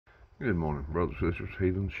Good morning, brothers, sisters,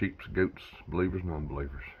 heathens, sheep, goats, believers,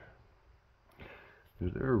 non-believers.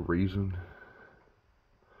 Is there a reason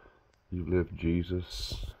you left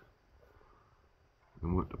Jesus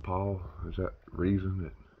and went to Paul? Is that reason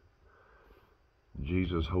that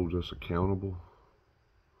Jesus holds us accountable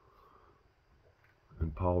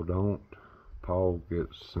and Paul don't? Paul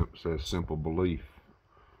says simple belief.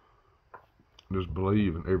 Just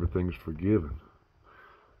believe and everything's forgiven.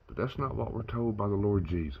 But that's not what we're told by the Lord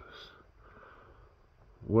Jesus.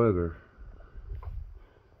 Whether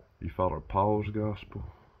you follow Paul's gospel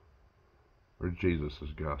or Jesus'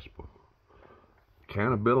 gospel,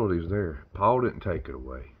 accountability is there. Paul didn't take it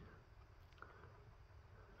away.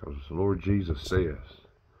 Because the Lord Jesus says,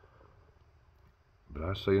 "But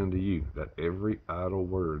I say unto you, that every idle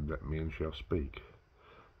word that men shall speak,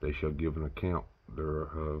 they shall give an account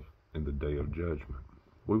thereof in the day of judgment."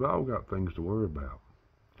 We've all got things to worry about.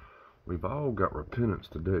 We've all got repentance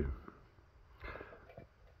to do.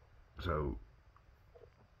 So,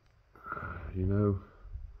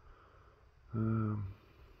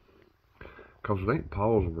 because it ain't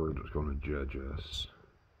Paul's word that's going to judge us.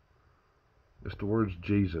 It's the words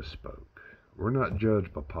Jesus spoke. We're not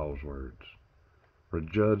judged by Paul's words. We're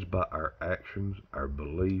judged by our actions, our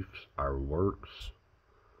beliefs, our works.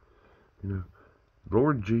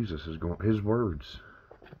 Lord Jesus is going, his words.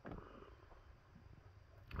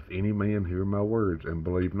 If any man hear my words and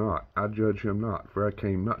believe not, I judge him not, for I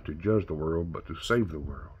came not to judge the world, but to save the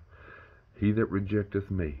world. He that rejecteth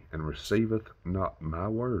me, and receiveth not my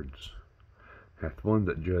words, hath one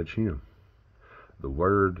that judge him. The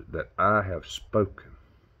word that I have spoken,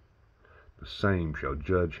 the same shall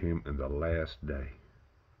judge him in the last day.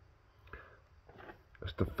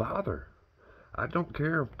 It's the Father. I don't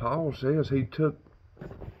care if Paul says he took,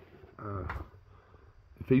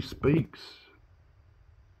 if he speaks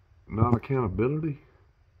non-accountability,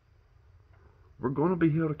 we're going to be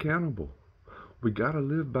held accountable. We got to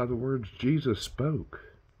live by the words Jesus spoke.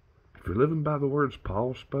 If you're living by the words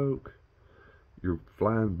Paul spoke, you're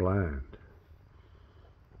flying blind.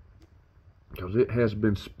 Because it has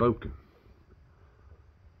been spoken.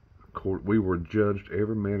 We were judged,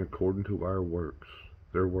 every man according to our works,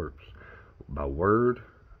 their works, by word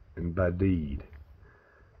and by deed.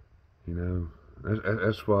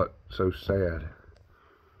 That's what's so sad.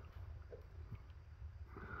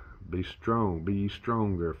 Be strong, be ye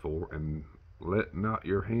strong therefore, and let not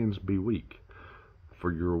your hands be weak,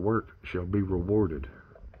 for your work shall be rewarded,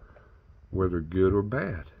 whether good or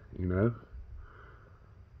bad, But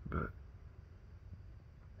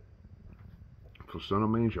the Son of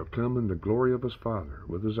Man shall come in the glory of his Father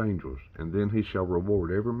with his angels, and then he shall reward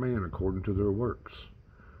every man according to their works.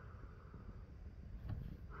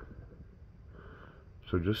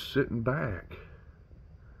 So just sitting back,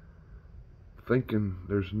 thinking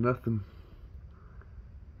there's nothing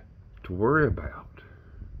to worry about,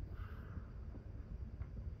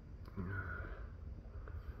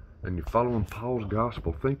 and you're following Paul's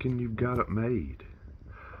gospel thinking you've got it made.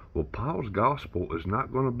 Well, Paul's gospel is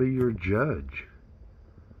not going to be your judge.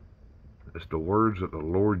 It's the words that the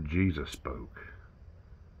Lord Jesus spoke.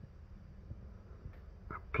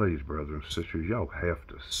 Now, please, brothers and sisters, y'all have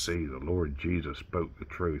to see the Lord Jesus spoke the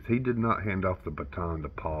truth. He did not hand off the baton to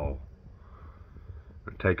Paul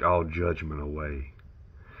and take all judgment away.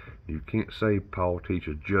 You can't say Paul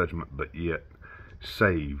teaches judgment, but yet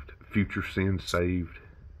saved, future sin saved.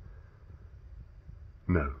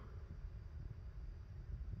 No.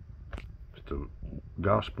 It's the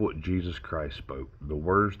gospel that Jesus Christ spoke. The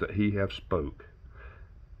words that he hath spoke,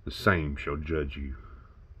 the same shall judge you.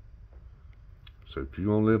 So if you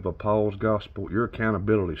want to live by Paul's gospel, your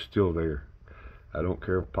accountability is still there. I don't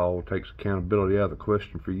care if Paul takes accountability out of the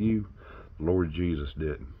question for you. The Lord Jesus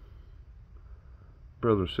didn't.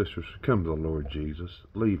 Brothers and sisters, come to the Lord Jesus.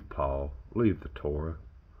 Leave Paul. Leave the Torah.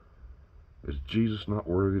 Is Jesus not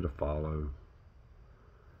worthy to follow?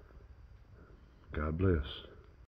 God bless.